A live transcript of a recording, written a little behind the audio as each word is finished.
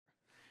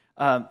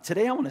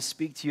Today I want to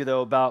speak to you,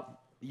 though, about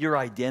your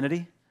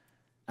identity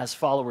as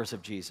followers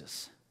of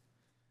Jesus.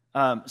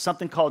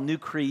 Something called New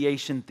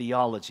Creation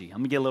Theology. I'm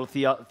going to get a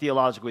little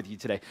theological with you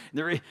today.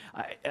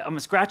 I'm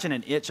scratching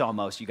an itch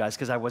almost, you guys,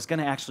 because I was going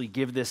to actually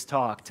give this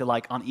talk to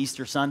on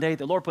Easter Sunday.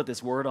 The Lord put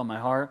this word on my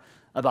heart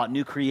about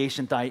New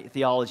Creation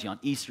Theology on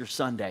Easter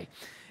Sunday.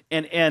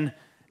 And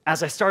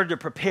as I started to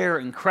prepare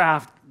and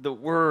craft the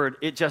word,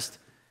 it just...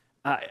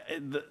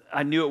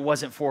 I knew it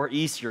wasn't for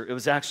Easter. It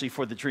was actually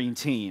for the dream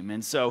team.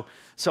 And so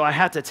I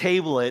had to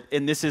table it,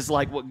 and this is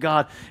like what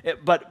God,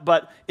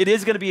 but it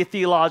is going to be a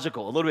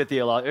little bit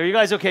theological. Are you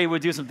guys okay? We'll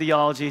do some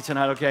theology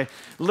tonight, okay?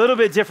 A little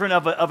bit different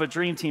of a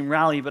dream team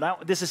rally,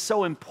 but this is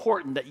so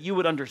important that you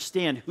would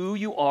understand who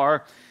you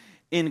are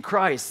in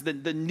Christ,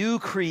 the new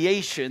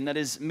creation that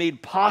is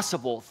made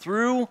possible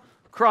through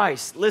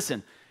Christ.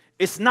 Listen,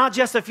 it's not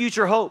just a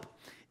future hope.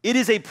 It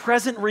is a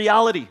present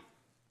reality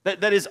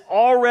that is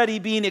already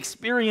being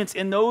experienced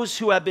in those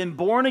who have been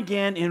born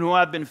again and who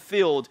have been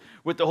filled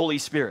with the Holy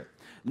Spirit.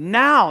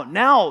 Now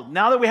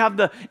that we have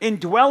the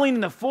indwelling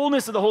and the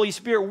fullness of the Holy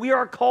Spirit, we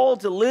are called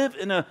to live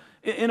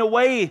in a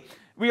way,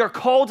 we are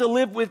called to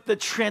live with the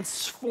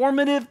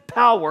transformative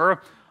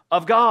power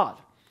of God.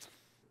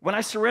 When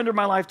I surrendered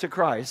my life to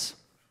Christ,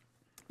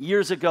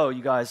 years ago,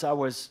 you guys, I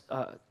was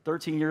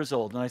 13 years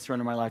old when I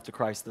surrendered my life to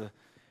Christ.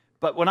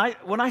 But when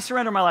I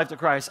surrendered my life to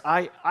Christ,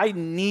 I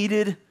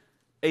needed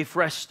a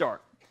fresh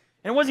start.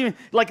 And it wasn't even,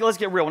 let's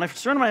get real. When I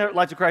surrendered my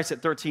life to Christ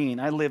at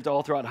 13, I lived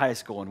all throughout high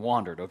school and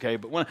wandered, okay?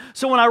 But when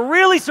I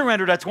really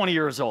surrendered at 20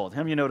 years old, how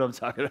many of you know what I'm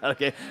talking about,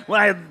 okay?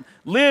 When I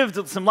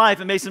lived some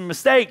life and made some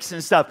mistakes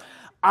and stuff,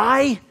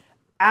 I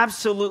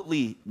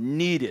absolutely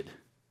needed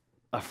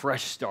a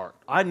fresh start.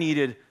 I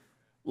needed,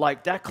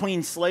 that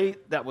clean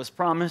slate that was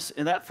promised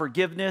and that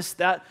forgiveness,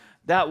 that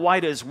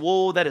white as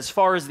wool, that as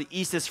far as the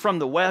east is from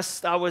the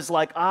west. I was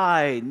like,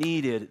 I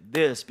needed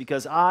this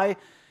because I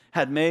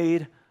had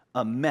made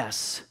a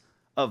mess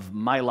of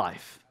my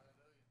life.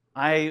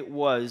 I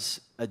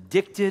was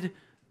addicted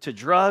to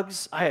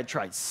drugs. I had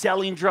tried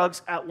selling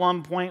drugs at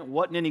one point,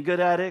 wasn't any good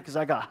at it because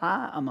I got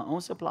high on my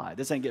own supply.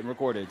 This ain't getting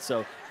recorded,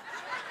 so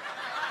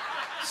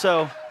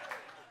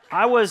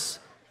I was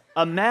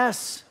a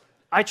mess.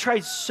 I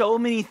tried so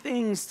many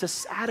things to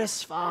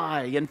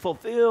satisfy and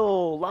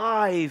fulfill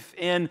life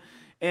and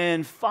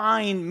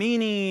find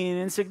meaning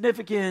and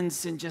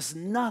significance and just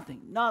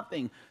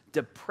nothing.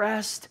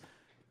 Depressed.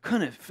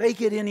 Couldn't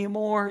fake it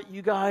anymore,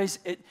 you guys.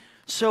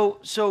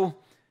 So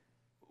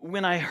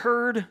when I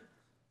heard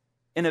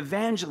an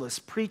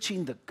evangelist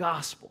preaching the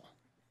gospel,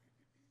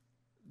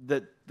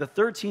 the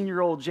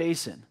 13-year-old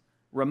Jason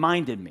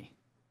reminded me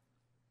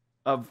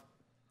of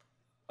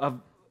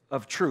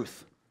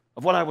truth,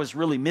 of what I was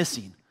really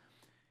missing.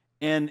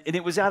 And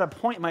it was at a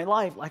point in my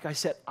life, like I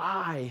said,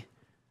 I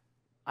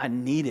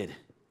needed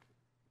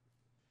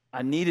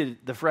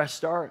the fresh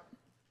start.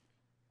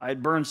 I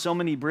had burned so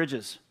many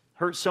bridges,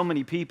 hurt so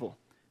many people,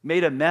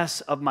 made a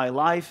mess of my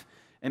life,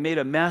 and made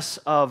a mess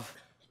of,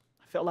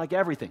 I felt like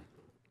everything.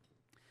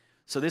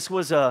 So this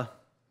was a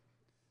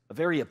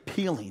very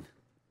appealing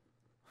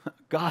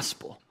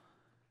gospel.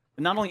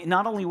 Not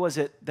only was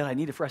it that I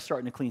needed a fresh start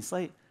and a clean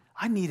slate,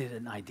 I needed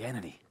an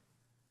identity.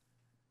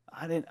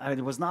 I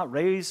was not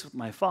raised with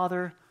my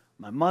father.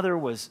 My mother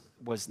was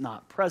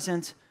not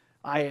present.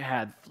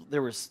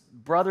 There was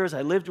brothers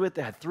I lived with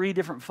that had 3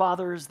 different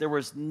fathers. There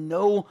was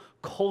no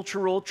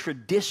cultural,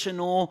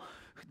 traditional,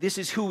 this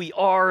is who we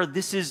are,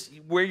 this is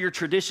where your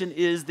tradition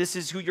is, this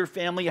is who your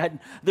family had.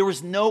 There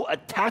was no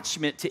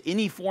attachment to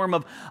any form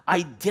of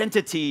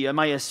identity. Am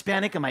I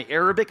Hispanic? Am I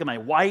Arabic? Am I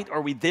white?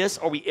 Are we this?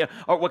 Or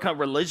what kind of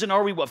religion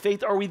are we? What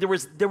faith are we? There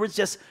was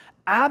just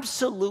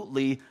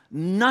absolutely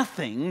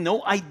nothing,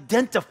 no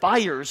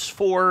identifiers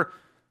for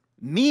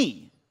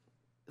me.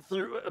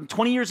 I'm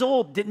 20 years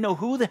old, didn't know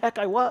who the heck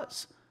I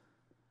was.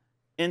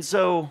 And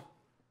so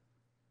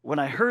when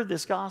I heard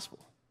this gospel,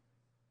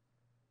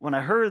 when I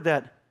heard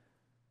that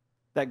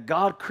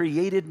God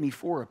created me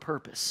for a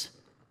purpose,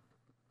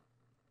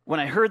 when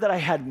I heard that I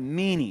had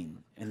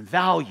meaning and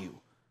value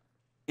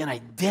and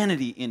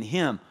identity in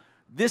Him,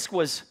 this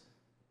was,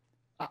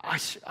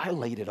 I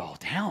laid it all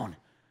down.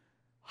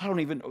 I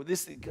don't even know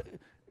this.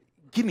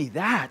 Give me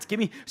that.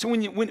 So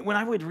when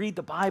I would read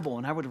the Bible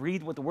and I would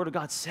read what the Word of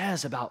God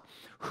says about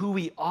who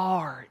we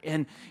are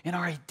and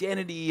our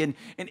identity, and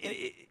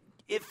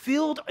it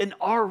filled an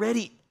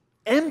already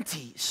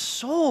empty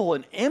soul,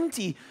 an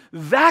empty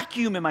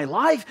vacuum in my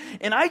life.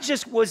 And I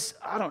just was,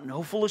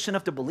 foolish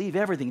enough to believe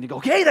everything, to go,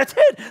 okay, that's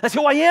it. That's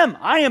who I am.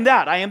 I am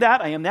that. I am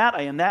that. I am that.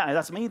 I am that.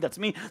 That's me. That's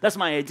me. That's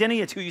my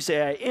identity. It's who you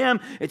say I am.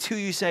 It's who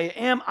you say I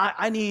am.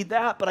 I need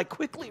that. But I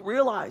quickly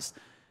realized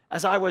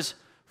as I was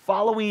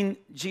following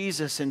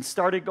Jesus and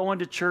started going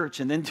to church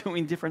and then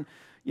doing different,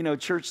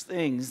 church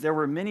things, there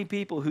were many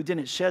people who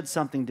didn't shed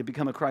something to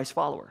become a Christ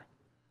follower.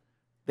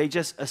 They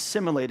just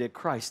assimilated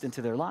Christ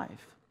into their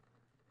life.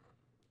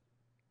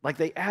 Like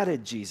they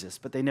added Jesus,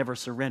 but they never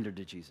surrendered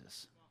to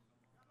Jesus.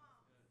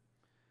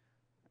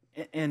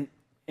 And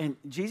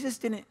Jesus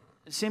didn't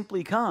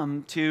simply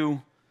come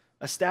to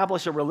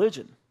establish a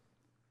religion.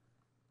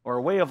 or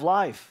a way of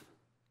life,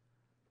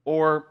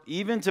 or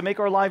even to make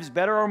our lives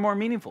better or more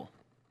meaningful.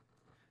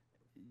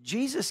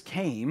 Jesus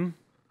came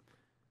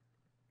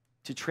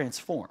to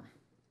transform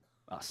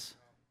us.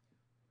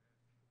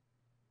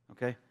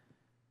 Okay?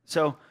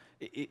 So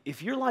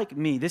if you're like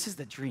me, this is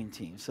the dream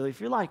team. So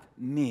if you're like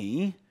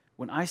me,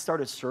 when I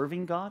started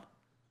serving God,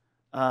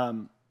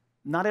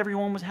 not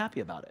everyone was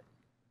happy about it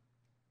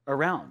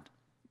around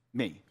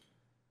me.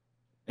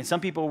 And some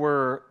people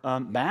were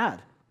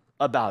mad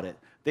about it.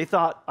 They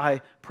thought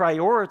I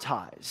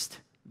prioritized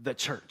the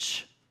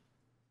church.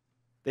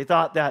 They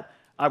thought that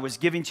I was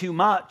giving too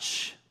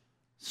much,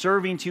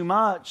 serving too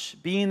much,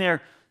 being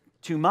there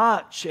too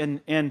much.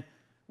 And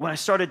when I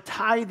started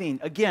tithing,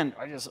 again,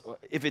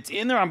 if it's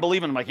in there, I'm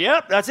believing. I'm like,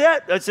 yep, that's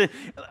it. That's it.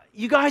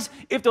 You guys,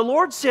 if the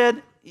Lord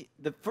said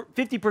the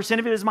 50%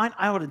 of it is mine,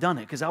 I would have done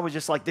it because I was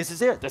just like, this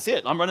is it. That's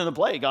it. I'm running the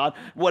play, God.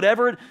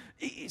 Whatever.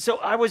 So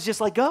I was just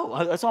like,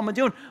 go. That's all I'm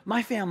doing.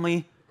 My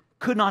family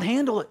could not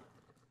handle it.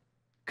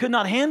 Could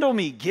not handle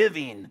me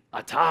giving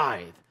a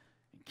tithe,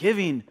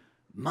 giving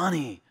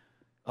money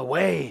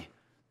away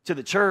to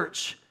the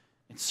church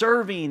and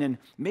serving and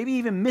maybe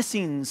even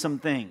missing some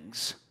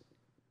things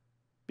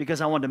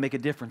because I wanted to make a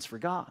difference for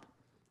God.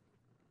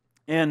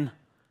 And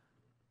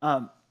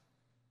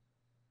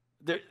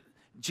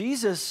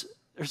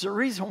there's a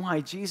reason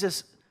why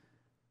Jesus,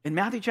 in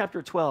Matthew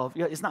chapter 12,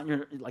 it's not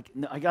your, like,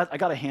 I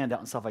got a handout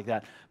and stuff like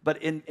that,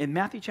 but in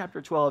Matthew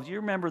chapter 12, do you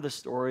remember the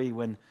story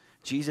when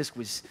Jesus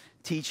was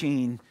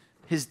teaching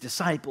his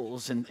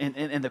disciples and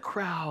the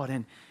crowd,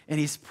 and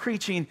he's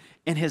preaching,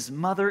 and his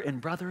mother and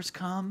brothers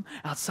come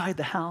outside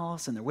the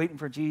house, and they're waiting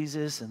for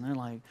Jesus, and they're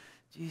like,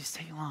 Jesus,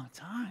 take a long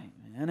time,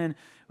 man. And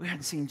we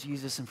hadn't seen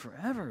Jesus in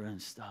forever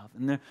and stuff.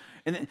 And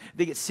then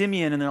they get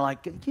Simeon, and they're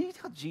like, can you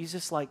tell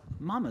Jesus, like,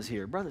 Mama's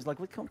here, brothers, like,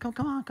 come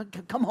on,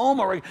 come home,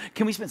 or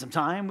can we spend some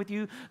time with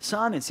you,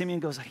 son? And Simeon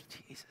goes, like,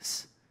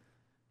 Jesus,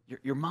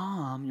 your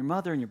mom, your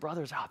mother, and your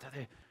brothers out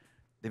there,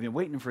 they've been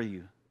waiting for you.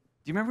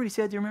 Do you remember what he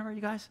said? Do you remember, you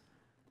guys?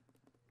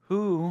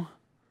 Who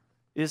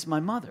is my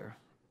mother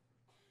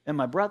and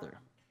my brother?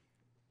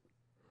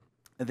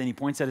 And then he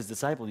points at his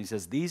disciple and he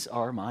says, these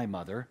are my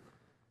mother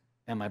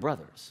and my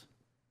brothers.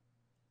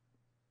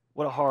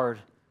 What a hard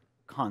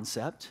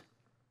concept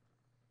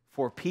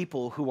for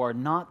people who are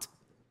not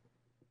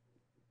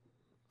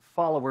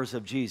followers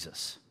of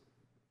Jesus,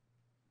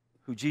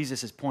 who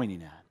Jesus is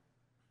pointing at,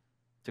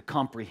 to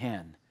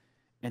comprehend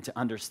and to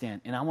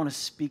understand. And I want to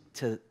speak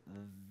to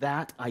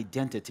that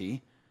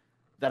identity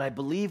that I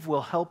believe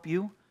will help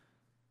you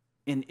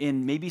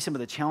in maybe some of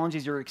the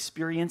challenges you're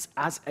experiencing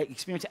as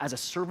a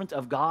servant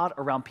of God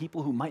around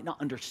people who might not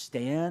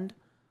understand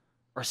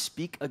or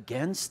speak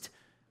against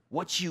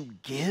what you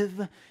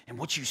give and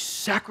what you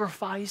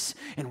sacrifice,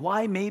 and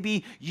why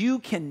maybe you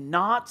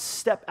cannot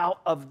step out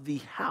of the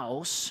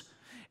house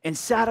and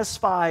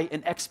satisfy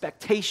an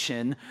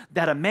expectation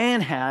that a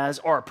man has,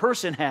 or a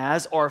person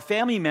has, or a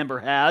family member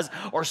has,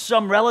 or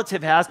some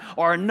relative has,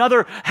 or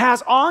another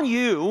has on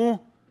you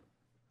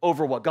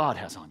over what God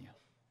has on you.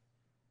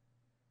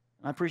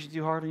 Am I preaching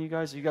too hard on you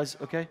guys? Are you guys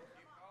okay?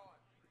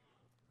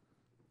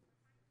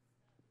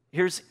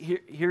 Here's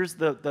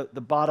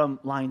the bottom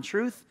line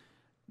truth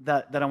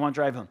that I want to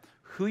drive home.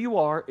 Who you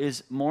are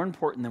is more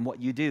important than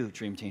what you do,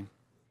 Dream Team.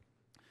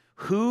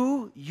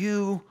 Who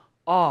you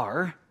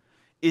are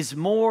is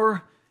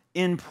more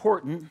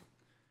important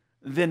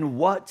than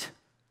what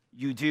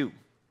you do.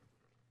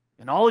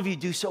 And all of you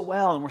do so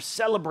well, and we're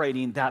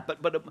celebrating that.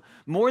 But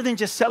more than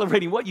just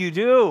celebrating what you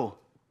do,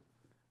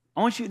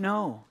 I want you to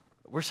know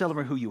we're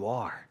celebrating who you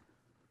are.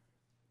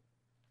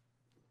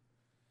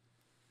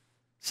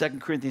 2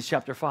 Corinthians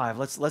chapter 5.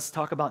 Let's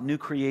talk about new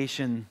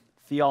creation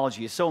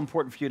theology. It's so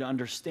important for you to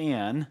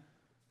understand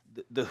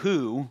the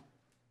who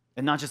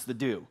and not just the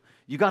do.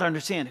 You got to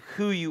understand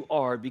who you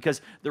are,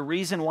 because the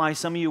reason why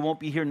some of you won't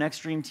be here next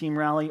Dream Team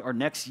Rally or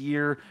next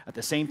year at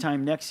the same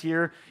time next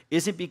year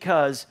isn't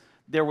because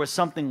there was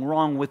something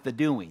wrong with the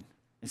doing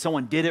and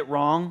someone did it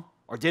wrong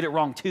or did it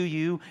wrong to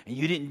you and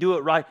you didn't do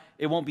it right.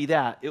 It won't be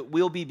that. It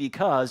will be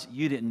because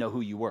you didn't know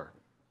who you were.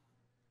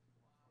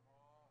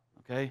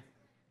 Okay?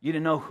 You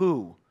didn't know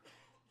who.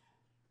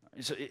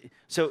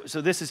 So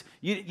this is,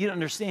 you don't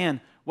understand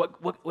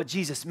what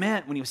Jesus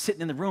meant when he was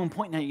sitting in the room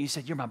pointing at you. He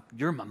said,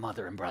 you're my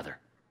mother and brother.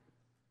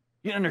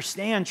 You don't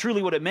understand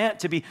truly what it meant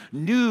to be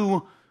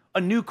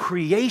a new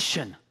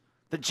creation.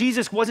 That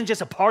Jesus wasn't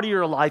just a part of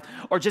your life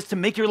or just to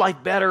make your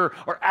life better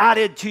or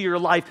added to your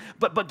life,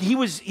 but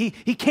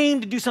he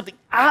came to do something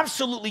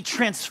absolutely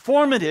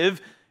transformative,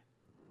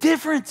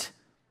 different,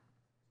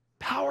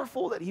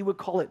 powerful, that he would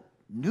call it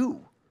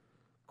new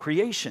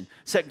creation.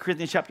 2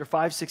 Corinthians chapter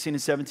 5, 16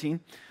 and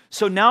 17.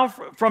 So now,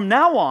 from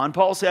now on,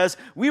 Paul says,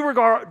 we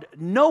regard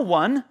no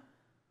one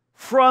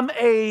from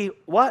a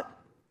what?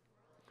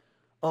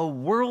 A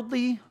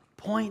worldly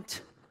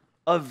point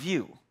of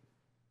view.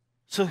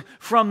 So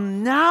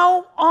from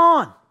now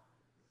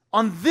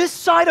on this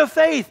side of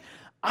faith,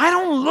 I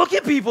don't look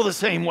at people the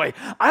same way.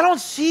 I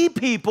don't see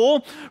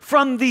people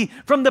from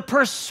the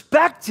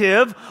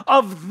perspective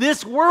of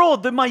this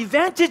world. That my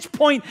vantage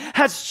point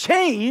has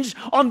changed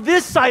on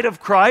this side of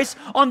Christ,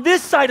 on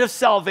this side of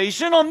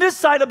salvation, on this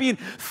side of being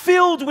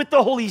filled with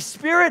the Holy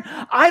Spirit.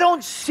 I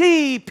don't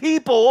see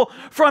people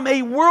from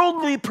a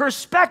worldly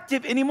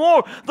perspective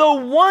anymore.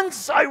 Though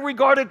once I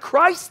regarded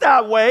Christ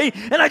that way,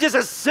 and I just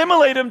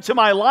assimilated him to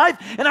my life,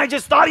 and I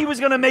just thought he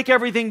was going to make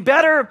everything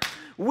better.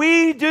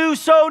 We do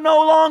so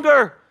no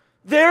longer.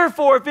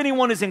 Therefore, if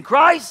anyone is in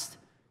Christ,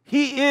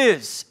 he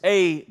is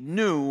a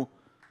new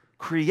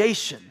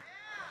creation.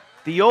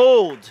 The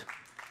old,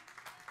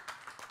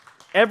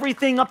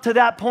 everything up to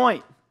that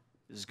point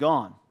is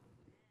gone.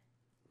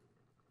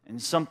 And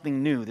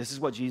something new, this is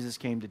what Jesus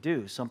came to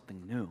do,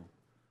 something new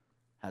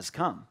has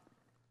come.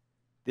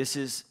 This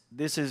is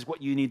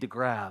what you need to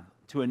grab.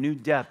 To a new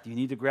depth, you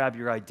need to grab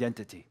your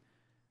identity.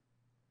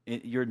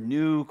 Your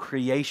new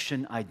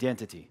creation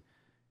identity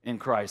in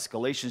Christ.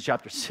 Galatians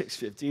chapter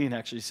 6:15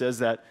 actually says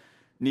that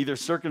neither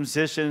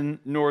circumcision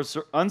nor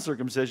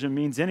uncircumcision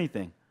means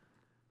anything.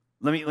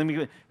 Let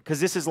me,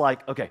 because this is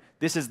like, okay,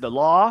 this is the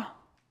law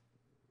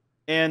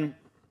and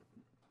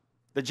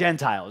the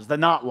Gentiles, the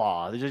not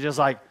law. They're just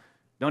like,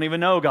 don't even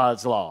know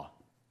God's law.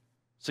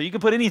 So you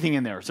can put anything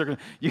in there.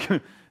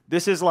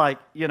 This is like,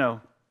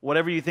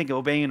 whatever you think of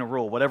obeying a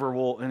rule, whatever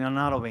rule, and I'm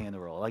not obeying the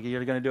rule. Like,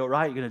 you're going to do it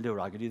right, you're going to do it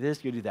right. You can do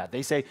this, you can do that.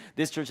 They say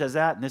this church says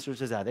that, and this church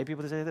says that. They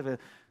people say that.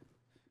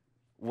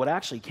 What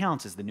actually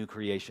counts is the new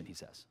creation, he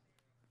says.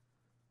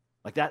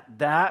 Like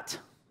that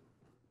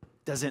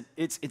doesn't,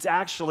 it's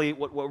actually,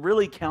 what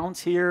really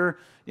counts here,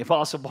 the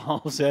Apostle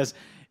Paul says,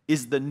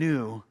 is the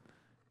new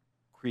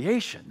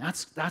creation.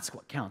 That's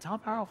what counts. How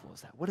powerful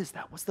is that? What is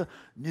that? What's the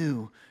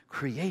new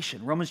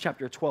creation? Romans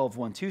chapter 12,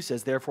 1-2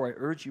 says, therefore I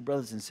urge you,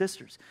 brothers and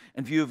sisters,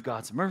 in view of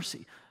God's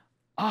mercy,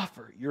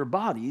 offer your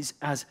bodies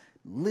as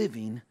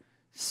living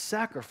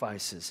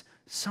sacrifices.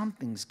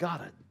 Something's got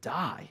to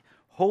die.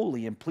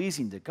 Holy and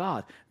pleasing to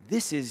God.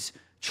 This is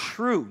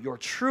true, your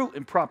true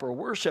and proper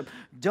worship.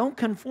 Don't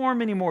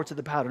conform anymore to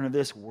the pattern of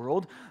this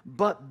world,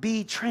 but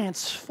be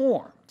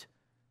transformed.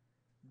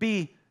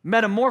 Be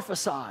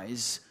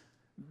metamorphosized.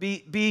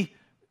 Be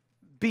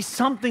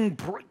something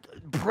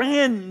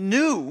brand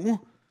new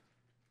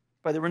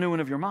by the renewing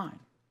of your mind.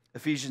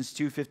 Ephesians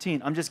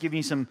 2:15. I'm just giving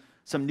you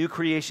some new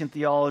creation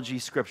theology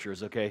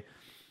scriptures, okay?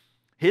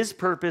 His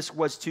purpose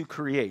was to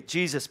create.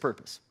 Jesus'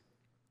 purpose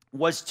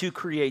was to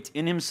create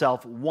in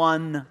himself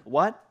one,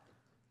 what?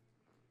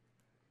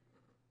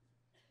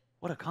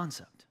 What a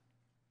concept.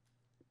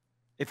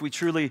 If we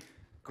truly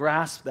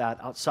grasp that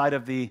outside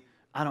of the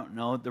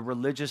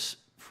religious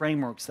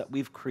frameworks that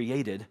we've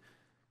created,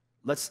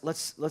 let's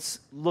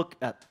look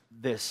at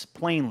this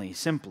plainly,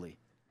 simply.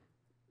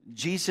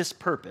 Jesus'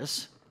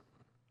 purpose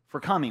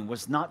for coming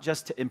was not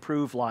just to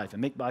improve life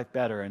and make life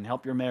better and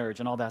help your marriage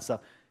and all that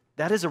stuff.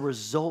 That is a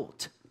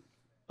result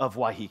of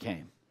why he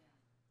came.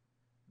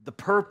 The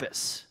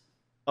purpose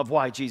of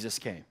why Jesus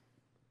came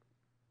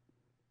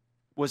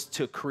was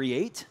to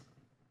create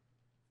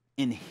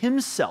in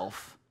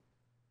himself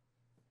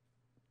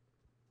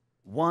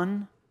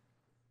one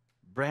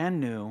brand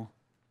new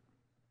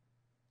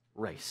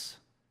race.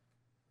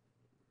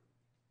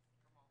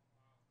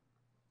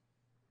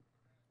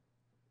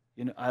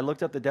 I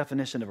looked up the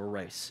definition of a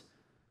race.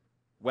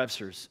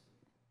 Webster's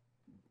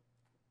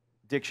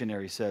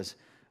dictionary says,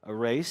 a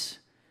race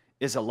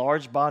is a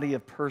large body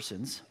of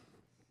persons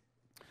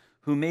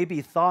who may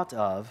be thought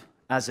of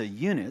as a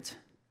unit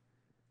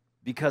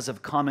because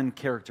of common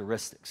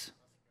characteristics.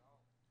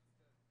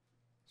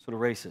 That's what a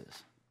race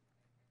is.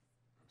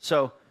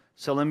 So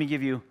let me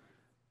give you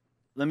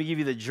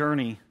the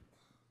journey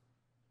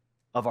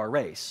of our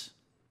race,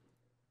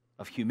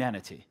 of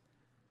humanity.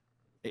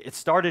 It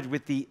started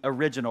with the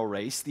original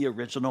race, the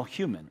original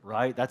human,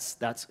 right?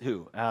 That's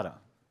who? Adam.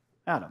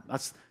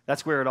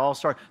 That's where it all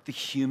started. The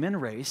human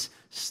race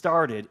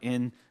started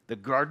in the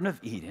Garden of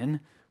Eden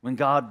when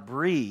God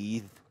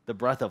breathed the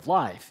breath of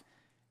life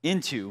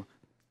into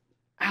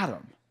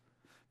Adam.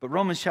 But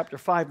Romans chapter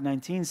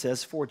 5:19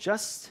 says, for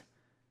just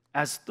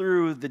as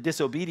through the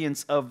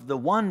disobedience of the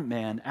one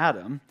man,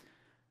 Adam,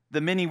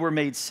 the many were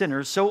made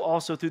sinners, so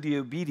also through the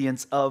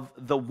obedience of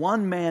the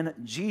one man,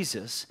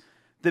 Jesus,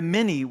 the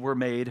many were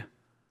made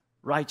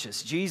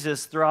righteous.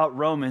 Jesus, throughout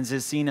Romans,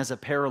 is seen as a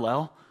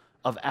parallel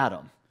of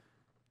Adam.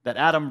 That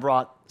Adam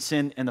brought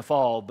sin in the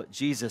fall, but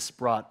Jesus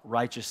brought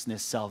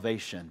righteousness,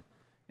 salvation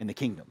in the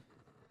kingdom.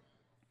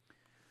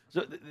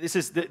 So this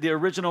is the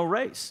original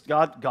race.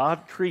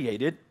 God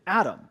created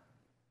Adam,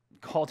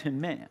 called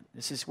him man.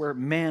 This is where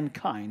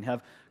mankind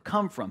have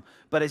come from.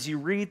 But as you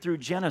read through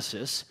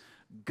Genesis,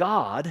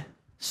 God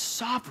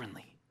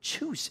sovereignly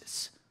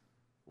chooses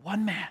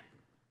one man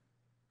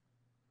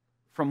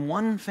from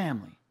one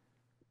family.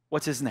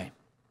 What's his name?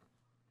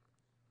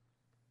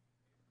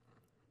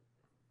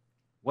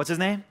 What's his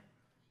name?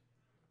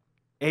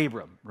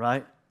 Abram,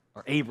 right?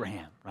 Or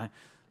Abraham, right?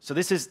 So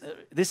this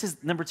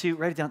is number two,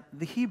 write it down,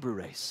 the Hebrew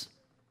race.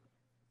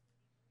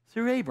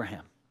 Through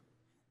Abraham.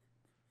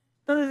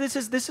 No, this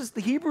is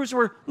the Hebrews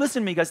were,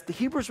 listen to me, guys, the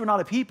Hebrews were not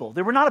a people.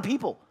 They were not a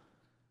people.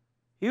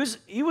 He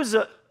was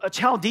a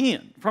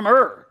Chaldean from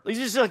Ur.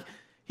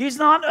 He's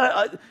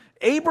not,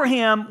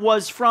 Abraham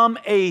was from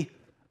a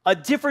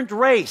different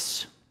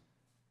race.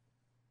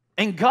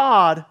 And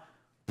God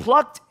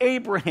plucked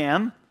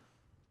Abraham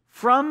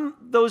from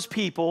those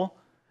people,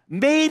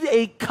 made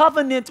a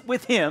covenant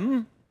with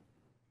him,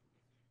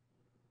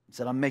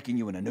 said, I'm making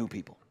you into a new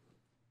people.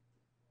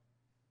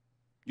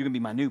 You're going to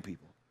be my new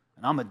people.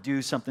 And I'm going to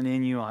do something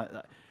in you.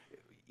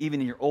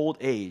 Even in your old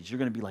age, you're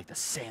going to be like the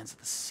sands of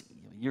the sea.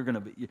 You're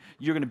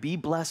going to be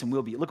blessed and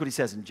will be. Look what he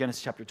says in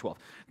Genesis chapter 12.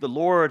 The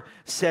Lord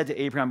said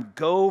to Abraham,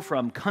 go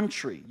from your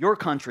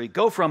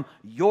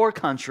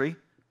country.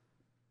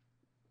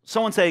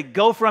 Someone say,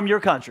 go from your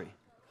country.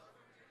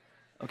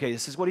 Okay,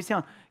 this is what he's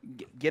telling.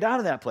 Get out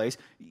of that place.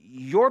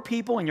 Your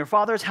people and your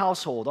father's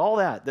household, all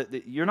that.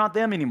 You're not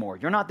them anymore.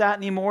 You're not that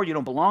anymore. You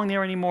don't belong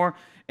there anymore.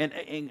 And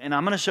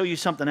I'm going to show you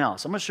something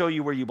else. I'm going to show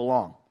you where you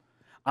belong.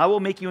 I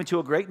will make you into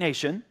a great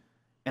nation,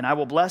 and I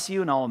will bless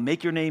you, and I will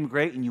make your name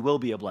great, and you will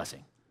be a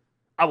blessing.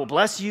 I will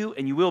bless you,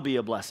 and you will be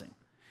a blessing.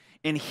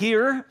 And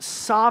here,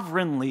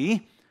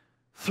 sovereignly,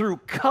 through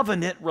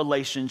covenant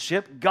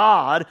relationship,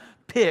 God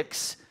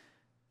picks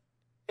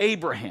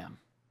Abraham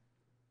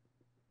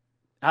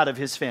out of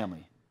his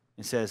family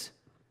and says,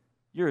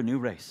 you're a new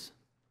race.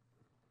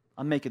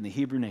 I'm making the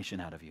Hebrew nation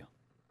out of you.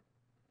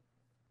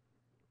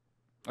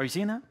 Are you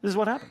seeing that? This is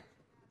what happened.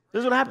 This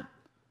is what happened.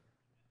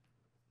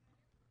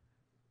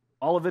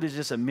 All of it is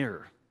just a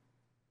mirror.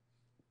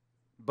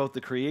 Both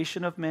the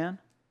creation of man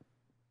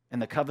and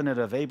the covenant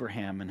of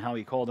Abraham and how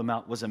he called him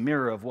out was a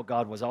mirror of what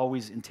God was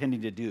always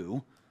intending to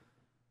do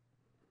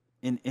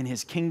in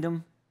his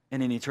kingdom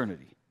and in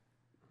eternity.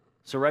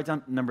 So write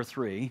down number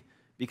 3,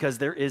 because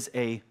there is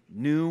a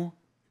new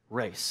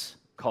race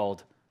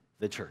called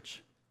the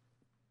church.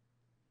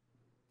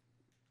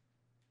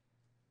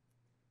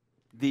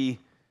 The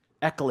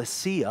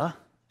ecclesia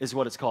is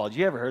what it's called.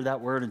 You ever heard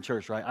that word in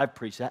church, right? I've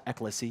preached that,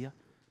 ecclesia,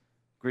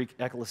 Greek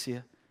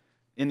ecclesia.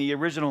 In the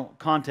original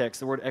context,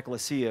 the word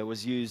ecclesia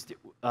was used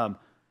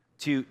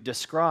to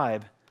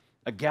describe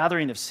a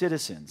gathering of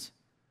citizens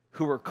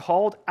who were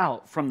called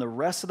out from the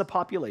rest of the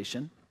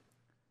population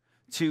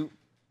to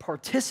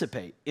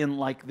participate in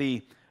like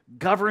the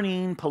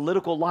governing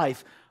political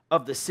life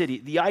of the city.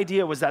 The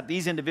idea was that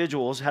these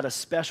individuals had a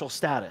special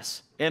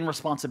status and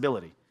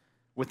responsibility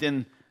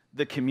within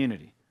the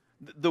community.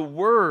 The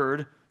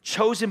word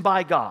chosen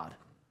by God,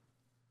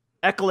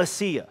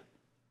 ecclesia,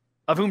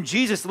 of whom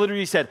Jesus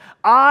literally said,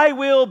 I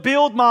will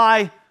build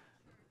my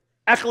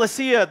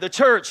ecclesia, the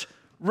church,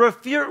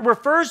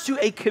 refers to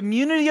a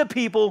community of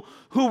people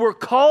who were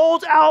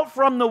called out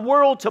from the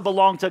world to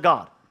belong to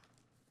God.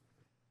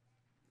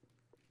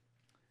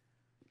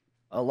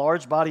 A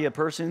large body of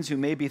persons who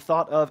may be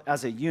thought of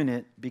as a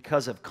unit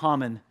because of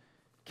common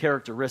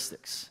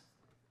characteristics.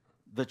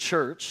 The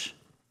church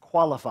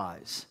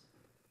qualifies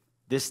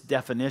this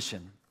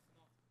definition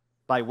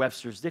by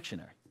Webster's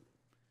dictionary.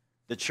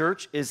 The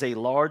church is a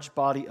large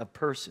body of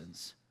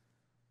persons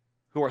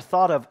who are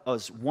thought of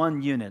as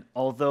one unit,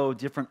 although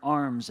different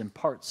arms and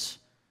parts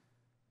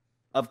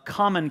of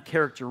common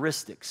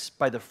characteristics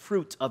by the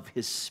fruit of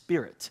his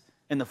Spirit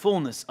and the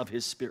fullness of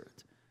his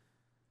Spirit.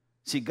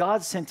 See,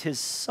 God sent his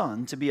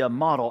Son to be a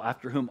model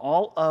after whom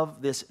all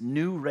of this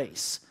new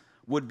race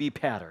would be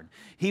patterned.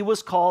 He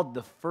was called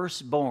the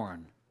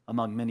firstborn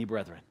among many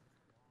brethren.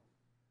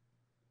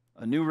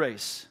 A new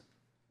race,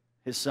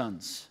 his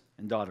sons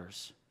and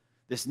daughters.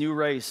 This new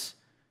race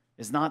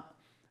is not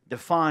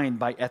defined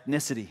by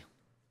ethnicity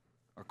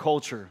or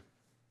culture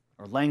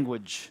or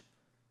language,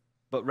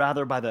 but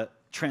rather by the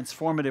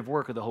transformative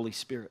work of the Holy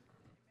Spirit.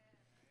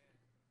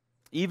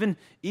 Even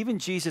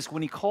Jesus,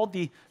 when he called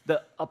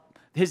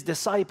his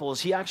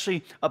disciples, he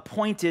actually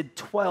appointed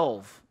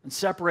 12 and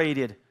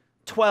separated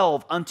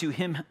 12 unto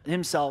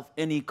himself,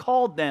 and he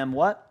called them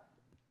what?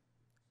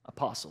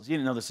 Apostles. You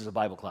didn't know this is a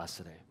Bible class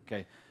today,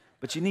 okay?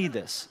 But you need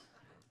this.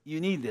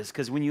 You need this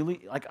because when you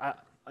leave,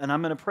 and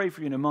I'm going to pray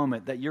for you in a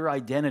moment that your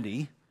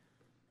identity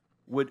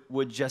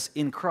would just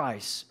in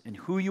Christ and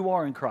who you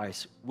are in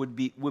Christ would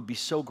be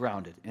so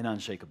grounded and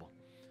unshakable.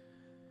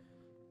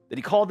 That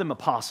he called them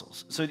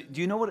apostles. So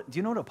do you know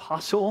what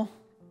apostle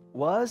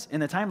was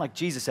in the time like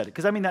Jesus said it?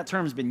 Because I mean that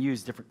term's been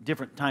used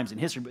different times in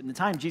history, but in the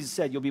time Jesus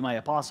said, "You'll be my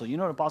apostle." You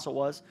know what apostle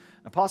was?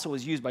 An apostle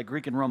was used by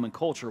Greek and Roman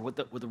culture. What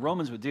the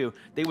Romans would do,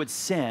 they would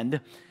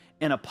send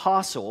an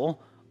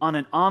apostle on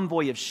an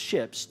envoy of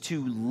ships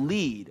to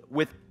lead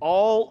with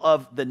all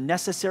of the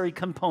necessary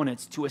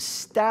components to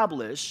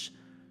establish,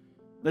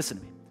 listen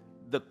to me,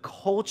 the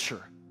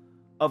culture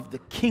of the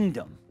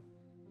kingdom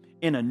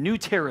in a new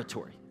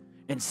territory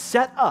and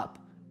set up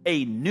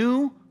a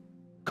new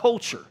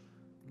culture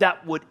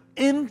that would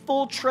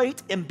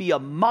infiltrate and be a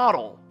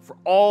model for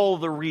all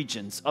the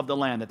regions of the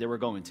land that they were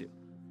going to.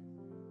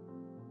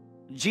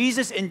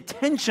 Jesus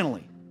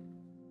intentionally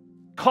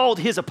called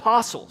his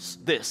apostles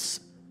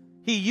this.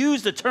 He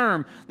used a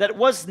term that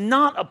was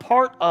not a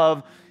part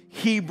of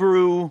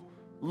Hebrew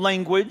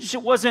language.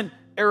 It wasn't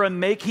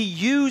Aramaic, he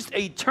used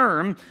a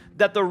term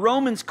that the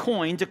Romans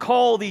coined to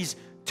call these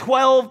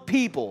 12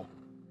 people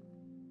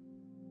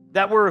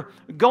that were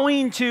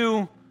going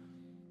to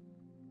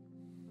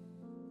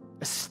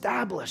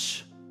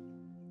establish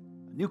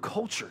a new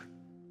culture,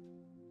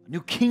 a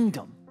new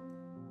kingdom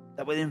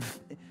that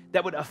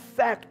would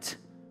affect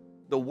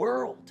the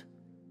world,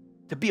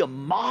 to be a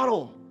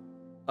model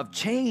of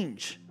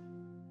change,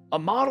 a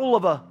model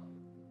of a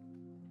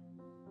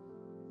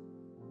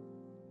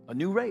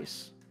new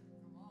race.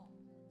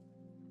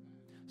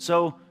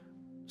 So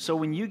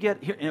when you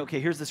get here, okay,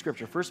 here's the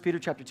scripture, 1 Peter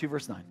chapter 2,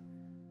 verse 9.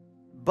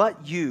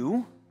 But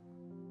you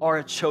are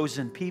a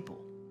chosen people,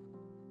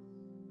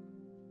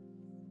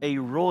 a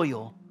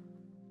royal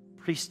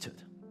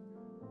priesthood,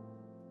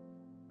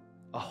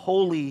 a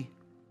holy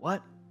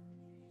what?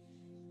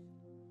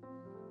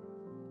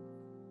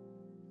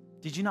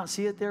 Did you not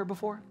see it there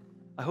before?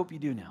 I hope you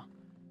do now.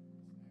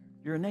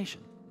 You're a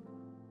nation.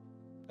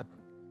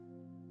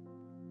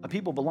 A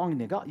people belonging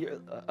to God. You're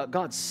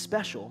God's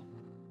special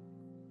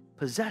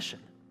possession.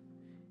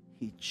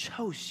 He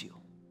chose you.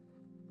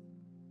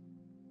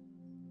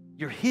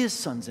 You're His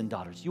sons and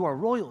daughters. You are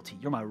royalty.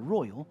 You're my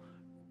royal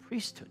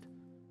priesthood.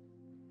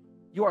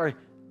 You are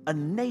a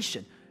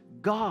nation.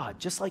 God,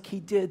 just like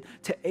He did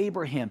to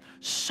Abraham,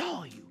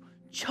 saw you,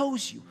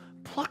 chose you,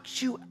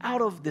 plucked you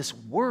out of this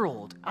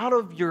world, out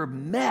of your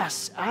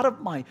mess, out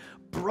of my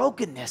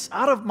brokenness,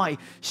 out of my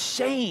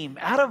shame,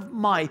 out of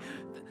my...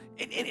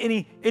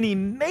 And he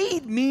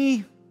made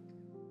me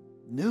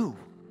new.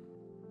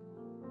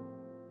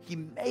 He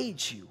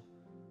made you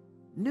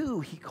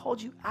new. He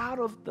called you out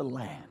of the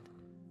land,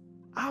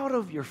 out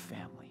of your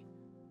family.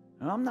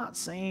 And I'm not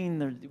saying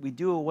that we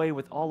do away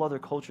with all other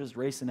cultures,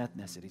 race, and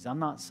ethnicities. I'm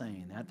not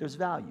saying that. There's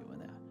value in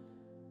that.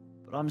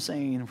 But I'm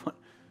saying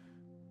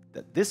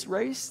that this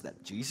race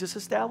that Jesus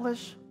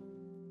established,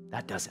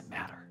 that doesn't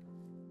matter.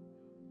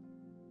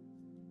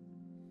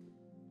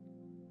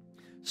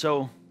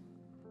 So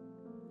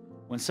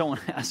when someone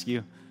asks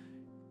you,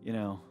 you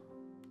know,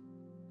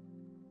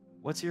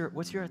 what's your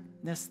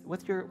ethnicity?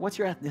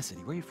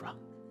 Where are you from?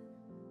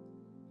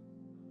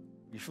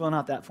 You're filling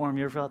out that form.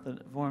 You ever fill out the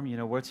form? You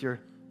know,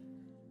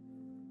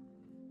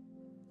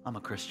 I'm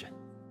a Christian.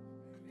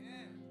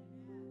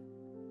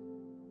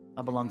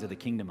 I belong to the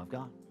kingdom of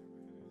God.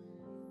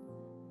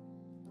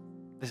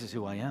 This is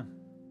who I am.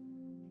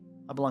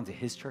 I belong to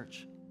His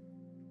church.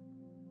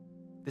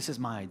 This is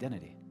my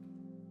identity.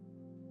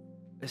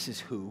 This is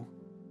who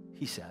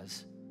He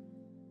says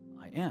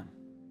I am.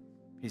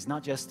 He's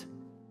not just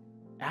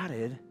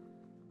added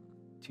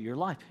to your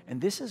life. And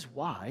this is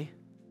why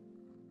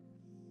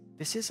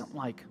this isn't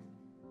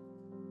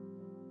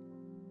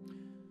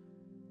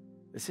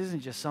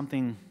just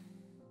something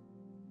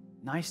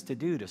nice to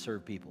do to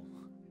serve people,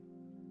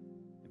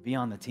 be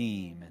on the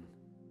team and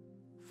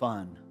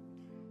fun.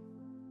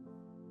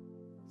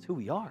 It's who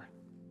we are.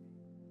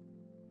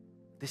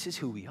 This is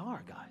who we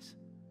are, guys.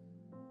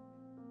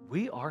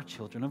 We are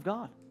children of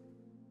God.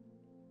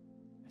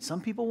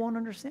 Some people won't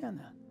understand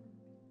that.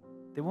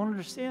 They won't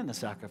understand the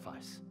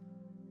sacrifice.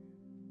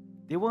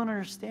 They won't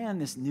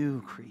understand this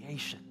new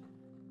creation.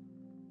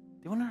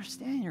 They won't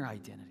understand your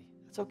identity.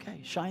 That's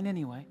okay. Shine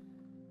anyway.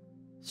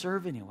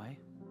 Serve anyway.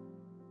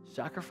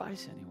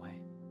 Sacrifice anyway.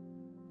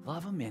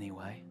 Love Him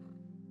anyway.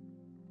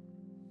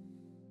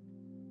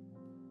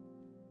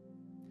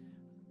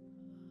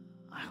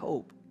 I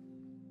hope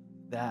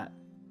that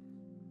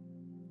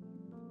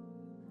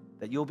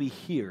you'll be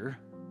here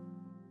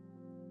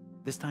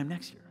this time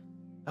next year.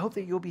 I hope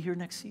that you'll be here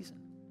next season.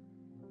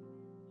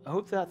 I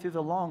hope that through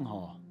the long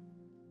haul,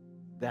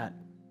 that,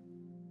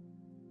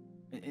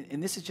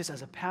 and this is just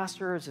as a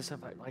pastor, it's just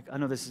like, I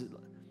know this is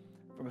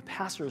from a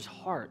pastor's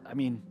heart. I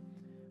mean,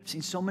 I've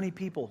seen so many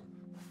people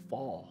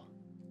fall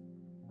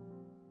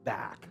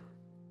back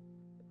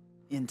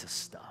into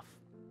stuff.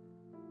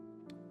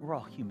 We're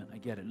all human, I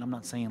get it. And I'm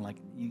not saying like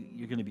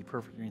you're going to be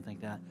perfect or anything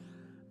like that.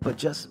 But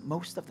just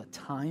most of the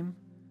time,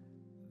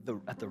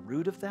 at the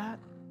root of that,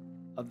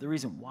 of the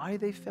reason why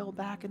they fell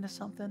back into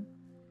something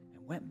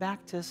and went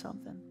back to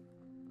something,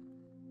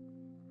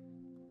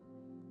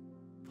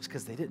 was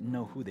because they didn't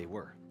know who they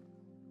were.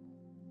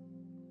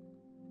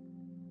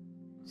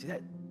 See,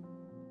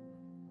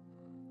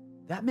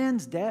 that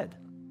man's dead.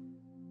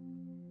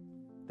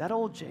 That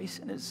old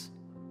Jason is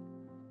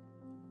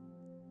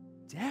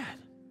dead.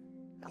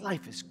 That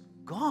life is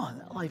gone.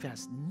 That life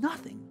has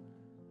nothing.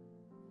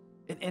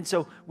 And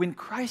so when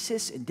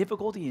crisis and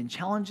difficulty and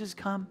challenges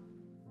come,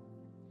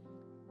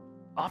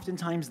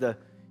 oftentimes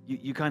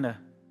you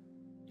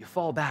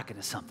fall back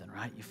into something,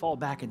 right? You fall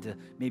back into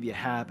maybe a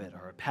habit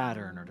or a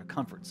pattern or the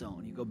comfort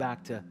zone. You go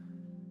back to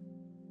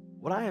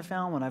what I have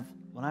found when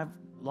I've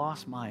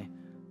lost my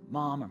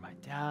mom or my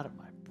dad or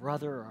my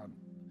brother, or I'm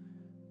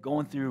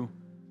going through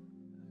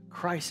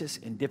crisis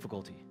and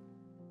difficulty.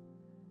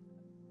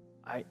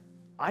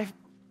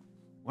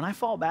 When I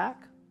fall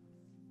back,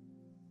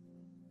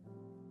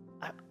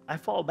 I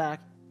fall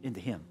back into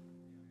Him.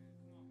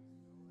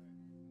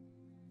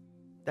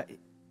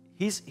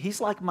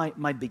 He's like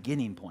my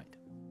beginning point.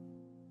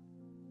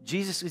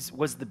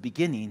 was the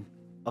beginning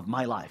of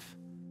my life.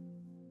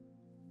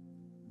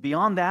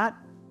 Beyond that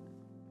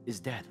is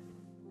dead.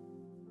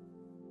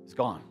 It's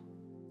gone.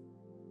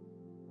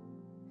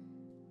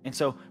 And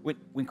so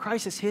when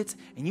crisis hits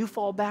and you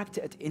fall back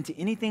into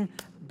anything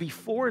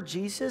before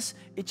Jesus,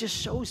 it just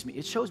shows me,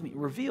 it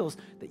reveals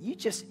that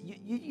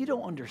you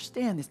don't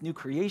understand this new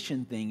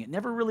creation thing. It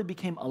never really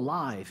became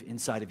alive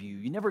inside of you.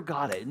 You never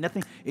got it.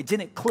 It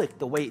didn't click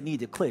the way it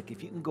needed to click.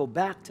 If you can go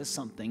back to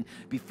something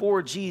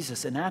before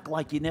Jesus and act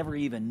like you never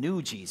even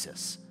knew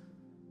Jesus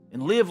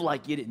and live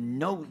like you didn't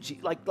know,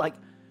 like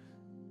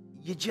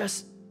you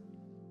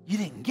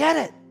didn't get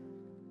it.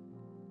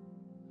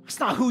 It's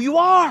not who you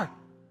are.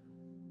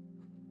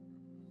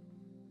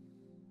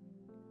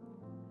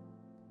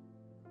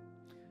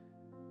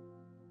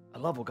 I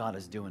love what God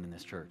is doing in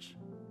this church.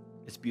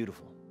 It's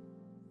beautiful.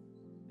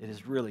 It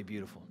is really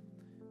beautiful.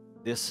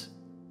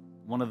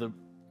 One of the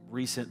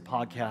recent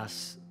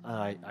podcasts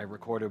I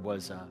recorded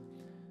was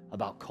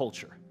about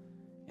culture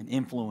and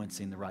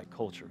influencing the right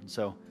culture. And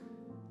so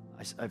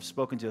I've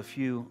spoken to a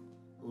few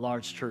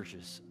large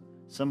churches,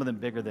 some of them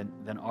bigger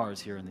than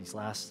ours here in this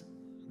last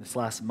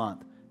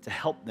month, to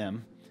help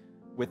them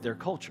with their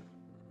culture.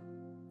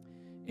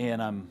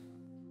 And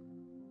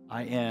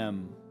I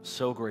am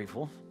so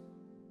grateful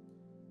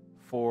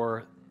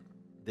for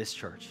this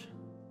church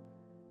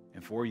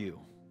and for you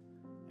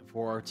and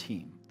for our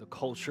team. The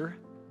culture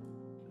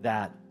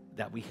that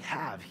we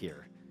have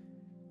here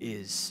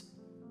is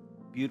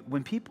beautiful.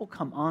 When people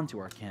come onto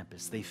our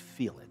campus, they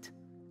feel it.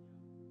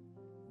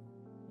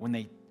 When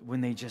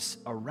they just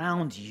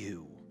around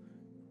you,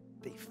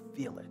 they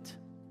feel it.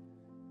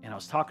 And I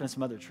was talking to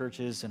some other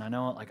churches, and I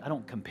know, I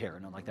don't compare,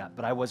 not like that,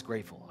 but I was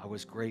grateful. I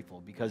was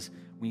grateful because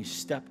when you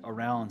step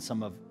around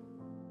some of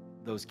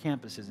those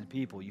campuses and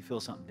people, you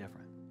feel something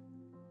different.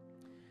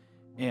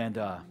 And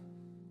I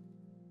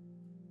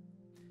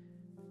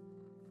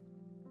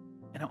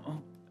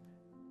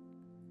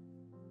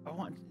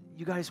want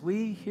you guys,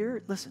 we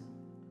here, listen,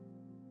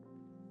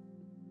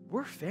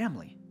 we're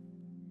family.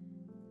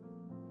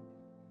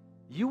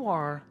 You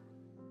are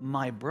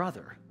my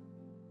brother,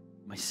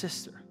 my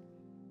sister.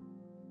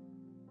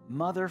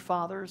 Mother,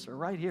 fathers are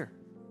right here.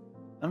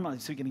 I'm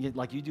not speaking to get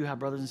like you do have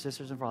brothers and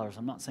sisters and fathers.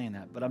 I'm not saying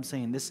that, but I'm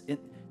saying this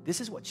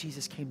is what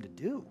Jesus came to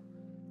do.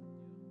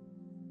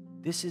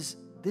 This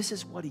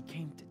is what he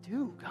came to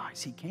do,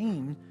 guys. He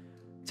came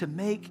to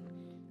make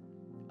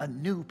a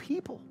new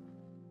people,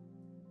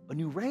 a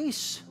new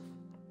race.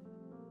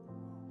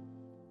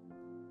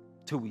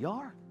 It's who we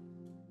are.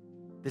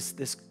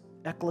 This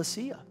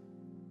ecclesia.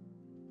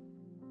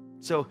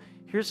 So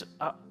here's,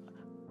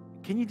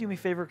 can you do me a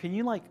favor? Can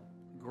you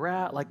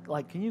grab,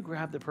 can you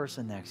grab the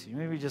person next to you?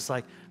 Maybe just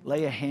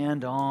lay a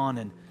hand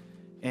on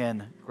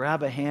and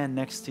grab a hand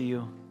next to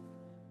you.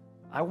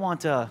 I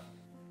want to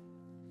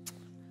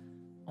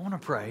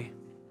pray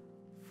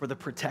for the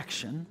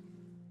protection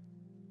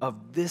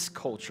of this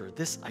culture,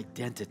 this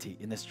identity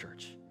in this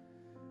church.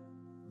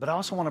 But I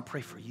also want to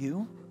pray for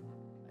you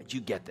that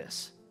you get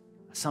this.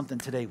 Something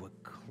today would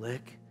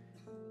click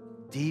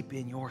deep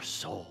in your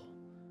soul.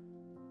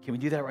 Can we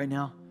do that right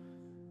now?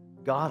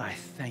 God, I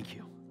thank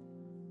you.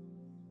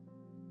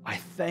 I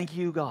thank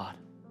you, God,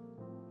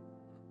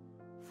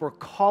 for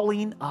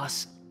calling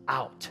us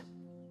out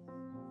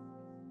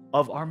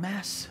of our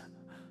mess,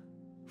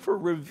 for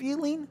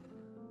revealing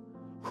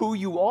who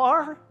you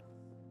are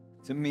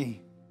to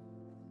me.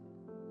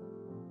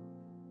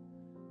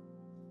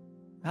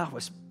 I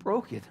was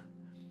broken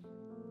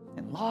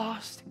and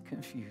lost and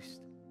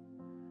confused.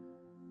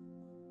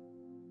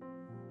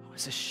 I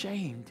was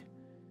ashamed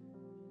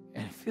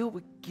and filled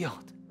with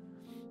guilt.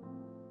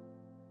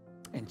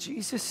 And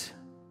Jesus,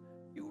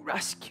 you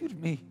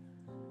rescued me.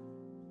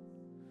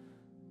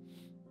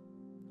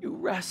 You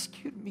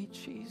rescued me,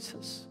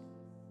 Jesus.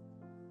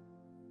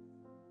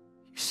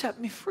 You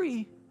set me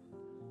free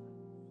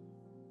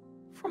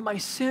from my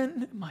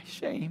sin and my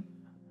shame,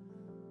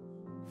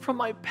 from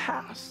my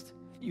past.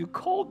 You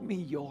called me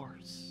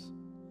yours.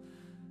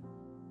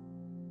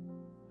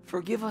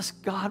 Forgive us,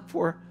 God,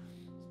 for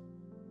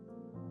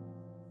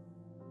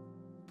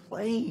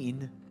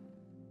playing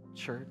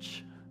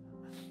church.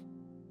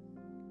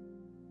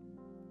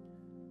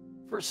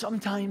 For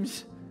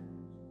sometimes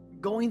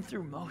going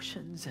through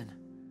motions and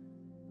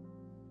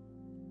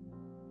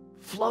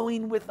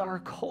flowing with our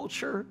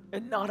culture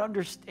and not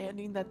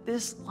understanding that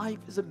this life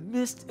is a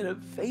mist and a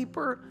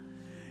vapor,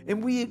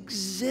 and we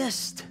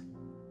exist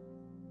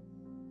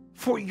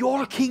for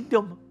your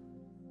kingdom,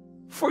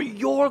 for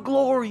your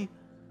glory.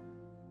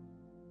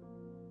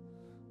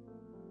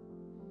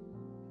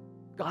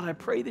 God, I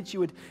pray that you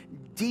would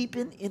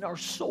deepen in our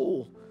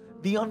soul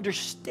the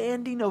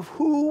understanding of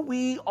who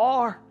we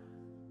are,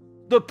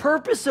 the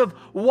purpose of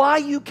why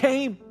you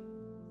came,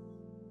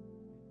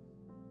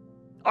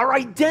 our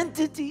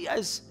identity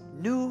as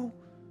new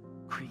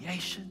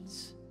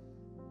creations,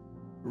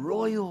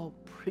 royal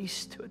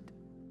priesthood,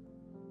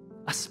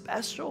 a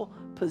special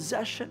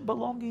possession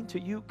belonging to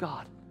you,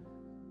 God,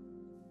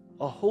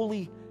 a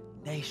holy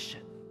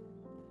nation.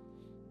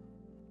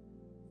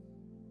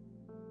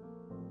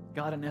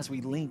 God, and as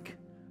we link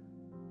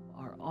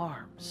our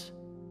arms,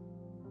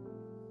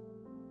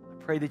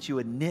 I pray that you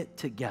would knit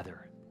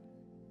together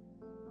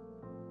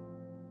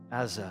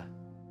as a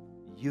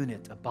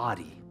unit, a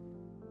body,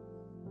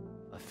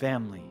 a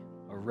family,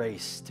 a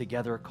race,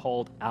 together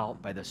called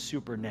out by the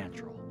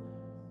supernatural,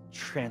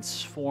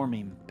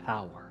 transforming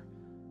power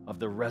of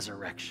the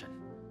resurrection,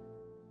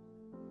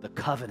 the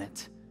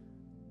covenant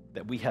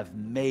that we have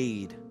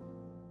made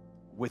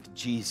with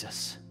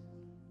Jesus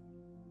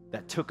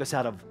that took us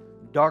out of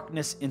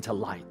darkness into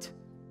light,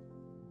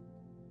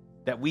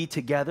 that we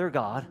together,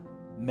 God,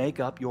 make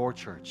up your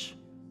church.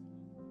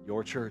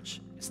 Your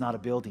church. It's not a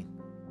building.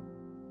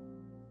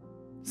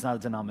 It's not a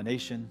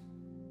denomination.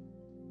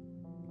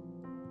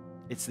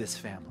 It's this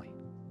family.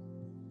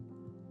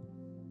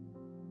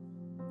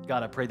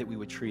 God, I pray that we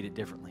would treat it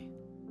differently.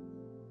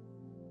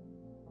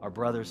 Our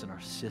brothers and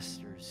our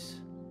sisters.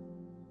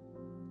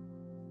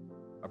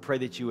 I pray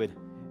that you would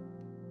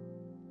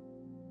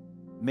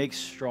make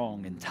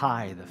strong and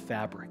tie the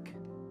fabric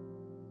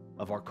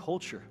of our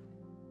culture,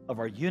 of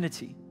our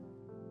unity,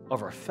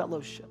 of our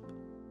fellowship.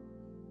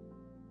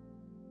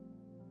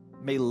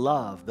 May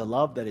love, the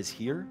love that is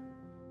here,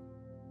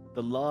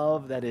 the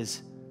love that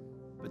is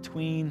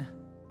between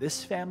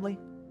this family,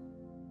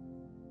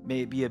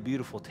 may it be a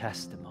beautiful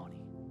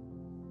testimony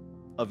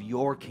of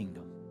your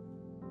kingdom.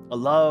 A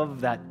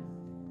love that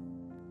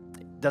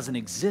doesn't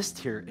exist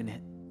here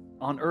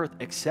on earth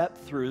except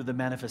through the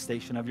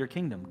manifestation of your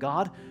kingdom.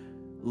 God,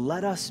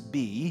 let us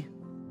be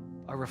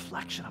a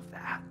reflection of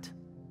that.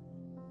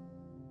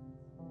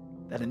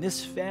 That in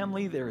this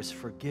family there is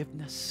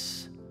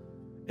forgiveness.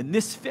 In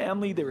this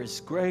family there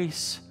is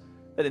grace.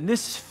 That in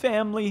this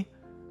family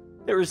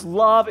there is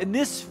love. In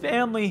this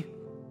family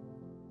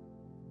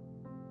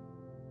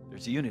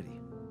there's unity.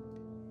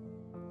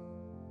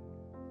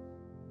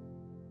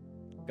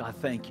 God,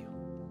 thank you.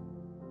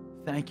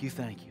 Thank you,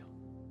 thank you.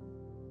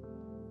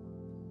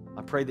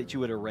 I pray that you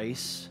would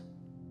erase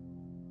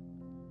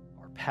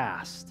our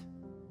past.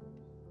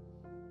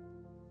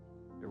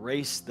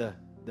 Erase the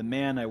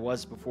man I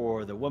was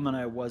before, the woman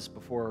I was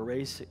before.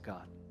 Erase it,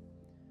 God.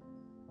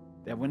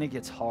 That when it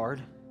gets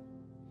hard,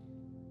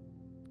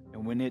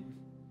 and when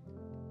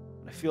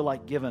I feel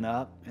like giving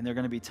up, and there are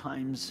going to be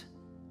times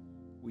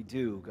we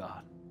do,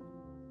 God.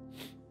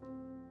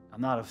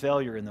 I'm not a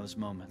failure in those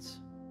moments.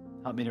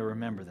 Help me to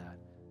remember that.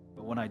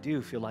 But when I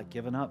do feel like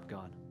giving up,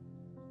 God,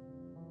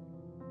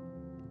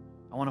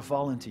 I want to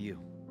fall into you.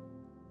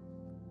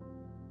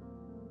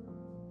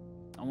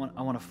 I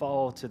want to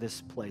fall to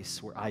this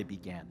place where I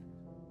began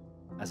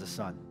as a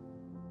son,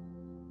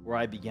 where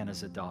I began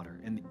as a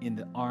daughter, in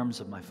the arms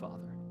of my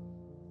Father.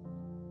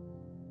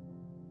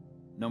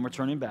 No more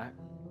turning back.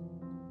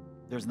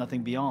 There's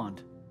nothing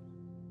beyond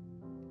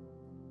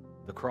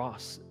the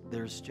cross.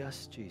 There's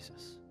just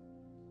Jesus.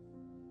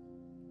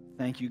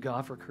 Thank you,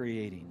 God, for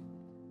creating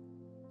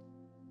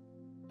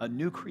a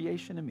new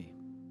creation in me.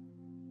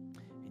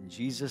 In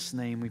Jesus'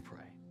 name we pray.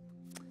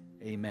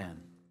 Amen.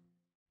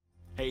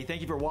 Hey,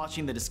 thank you for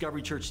watching the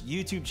Discovery Church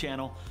YouTube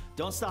channel.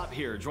 Don't stop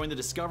here. Join the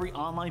Discovery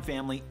Online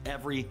family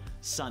every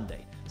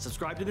Sunday.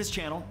 Subscribe to this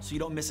channel so you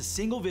don't miss a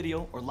single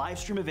video or live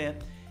stream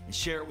event, and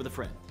share it with a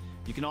friend.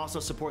 You can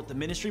also support the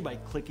ministry by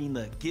clicking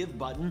the Give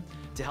button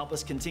to help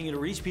us continue to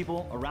reach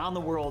people around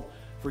the world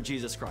for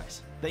Jesus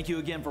Christ. Thank you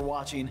again for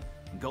watching.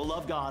 Go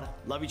love God,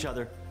 love each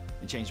other,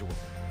 and change the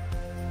world.